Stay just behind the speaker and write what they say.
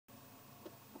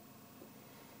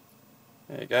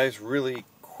Hey guys, really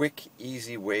quick,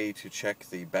 easy way to check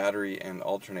the battery and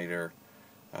alternator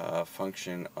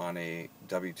function on a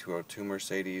W202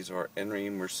 Mercedes or any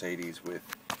Mercedes with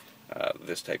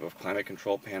this type of climate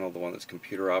control panel, the one that's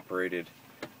computer operated.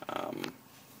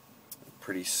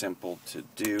 Pretty simple to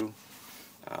do.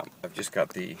 I've just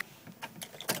got the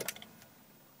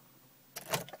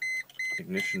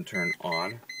ignition turned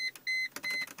on.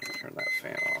 Turn that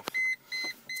fan off.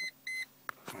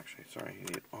 Actually, sorry, I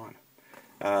need it on.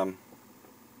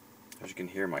 As you can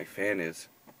hear, my fan is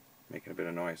making a bit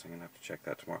of noise. I'm going to have to check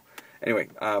that tomorrow. Anyway,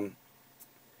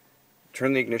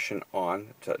 turn the ignition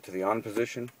on to the on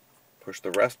position, push the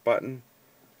rest button,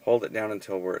 hold it down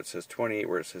until where it says 28,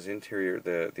 where it says interior,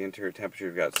 the interior temperature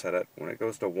you've got set at. When it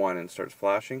goes to 1 and starts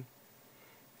flashing,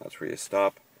 that's where you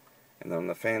stop. And then on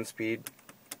the fan speed,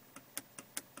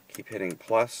 keep hitting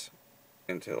plus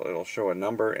until it'll show a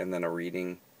number and then a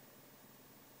reading.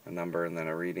 A number and then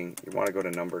a reading. You want to go to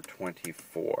number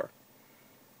 24.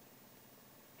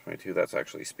 22, that's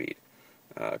actually speed.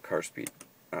 Car speed.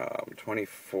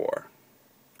 24.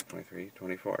 23,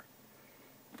 24.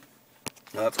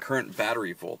 Now that's current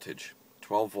battery voltage.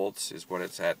 12 volts is what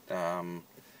it's at. Again,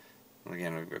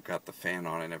 I've got the fan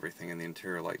on and everything in the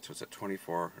interior light, so it's at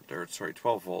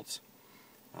 12 volts.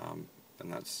 And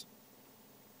that's,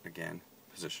 again,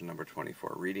 position number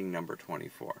 24. Reading number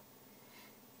 24.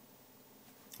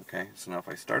 Okay, so now if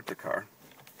I start the car,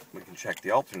 we can check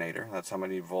the alternator. That's how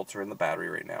many volts are in the battery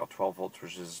right now. 12 volts,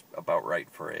 which is about right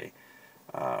for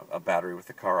a battery with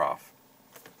the car off.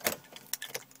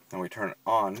 Then we turn it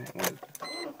on.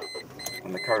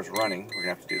 When the car's running, we're going to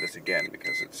have to do this again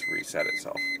because it's reset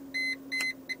itself.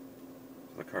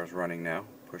 So the car's running now.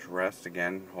 Push rest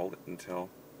again, hold it until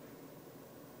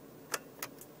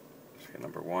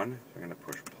number 1. So we're going to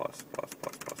push plus.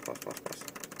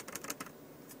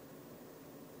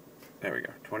 There we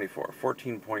go, 24,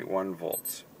 14.1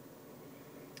 volts.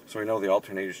 So we know the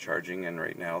alternator is charging, and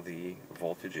right now the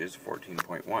voltage is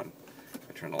 14.1. If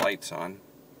I turn the lights on,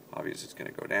 obviously it's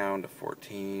going to go down to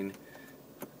 14.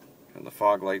 Turn the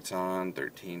fog lights on,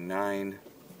 13.9.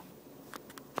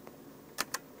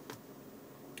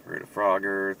 Rear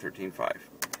defrogger, 13.5.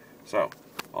 So,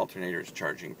 alternator is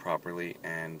charging properly,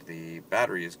 and the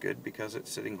battery is good because it's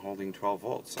sitting holding 12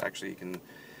 volts. Actually, you can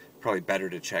probably better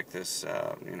to check this,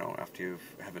 after you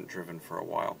haven't driven for a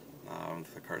while.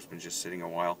 If the car's been just sitting a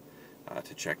while,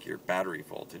 to check your battery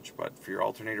voltage. But for your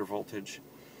alternator voltage,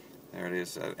 there it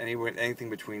is.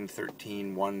 Anything between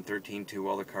 13.1, 13.2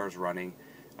 while the car's running,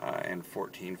 and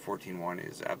 14.1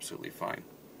 is absolutely fine.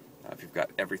 If you've got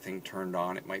everything turned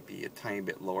on, it might be a tiny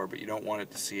bit lower, but you don't want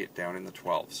it to see it down in the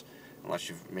 12s,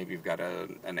 unless maybe you've got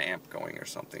an amp going or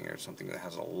something that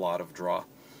has a lot of draw.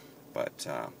 But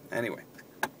anyway.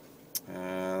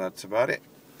 That's about it.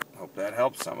 Hope that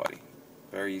helps somebody.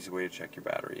 Very easy way to check your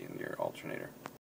battery and your alternator.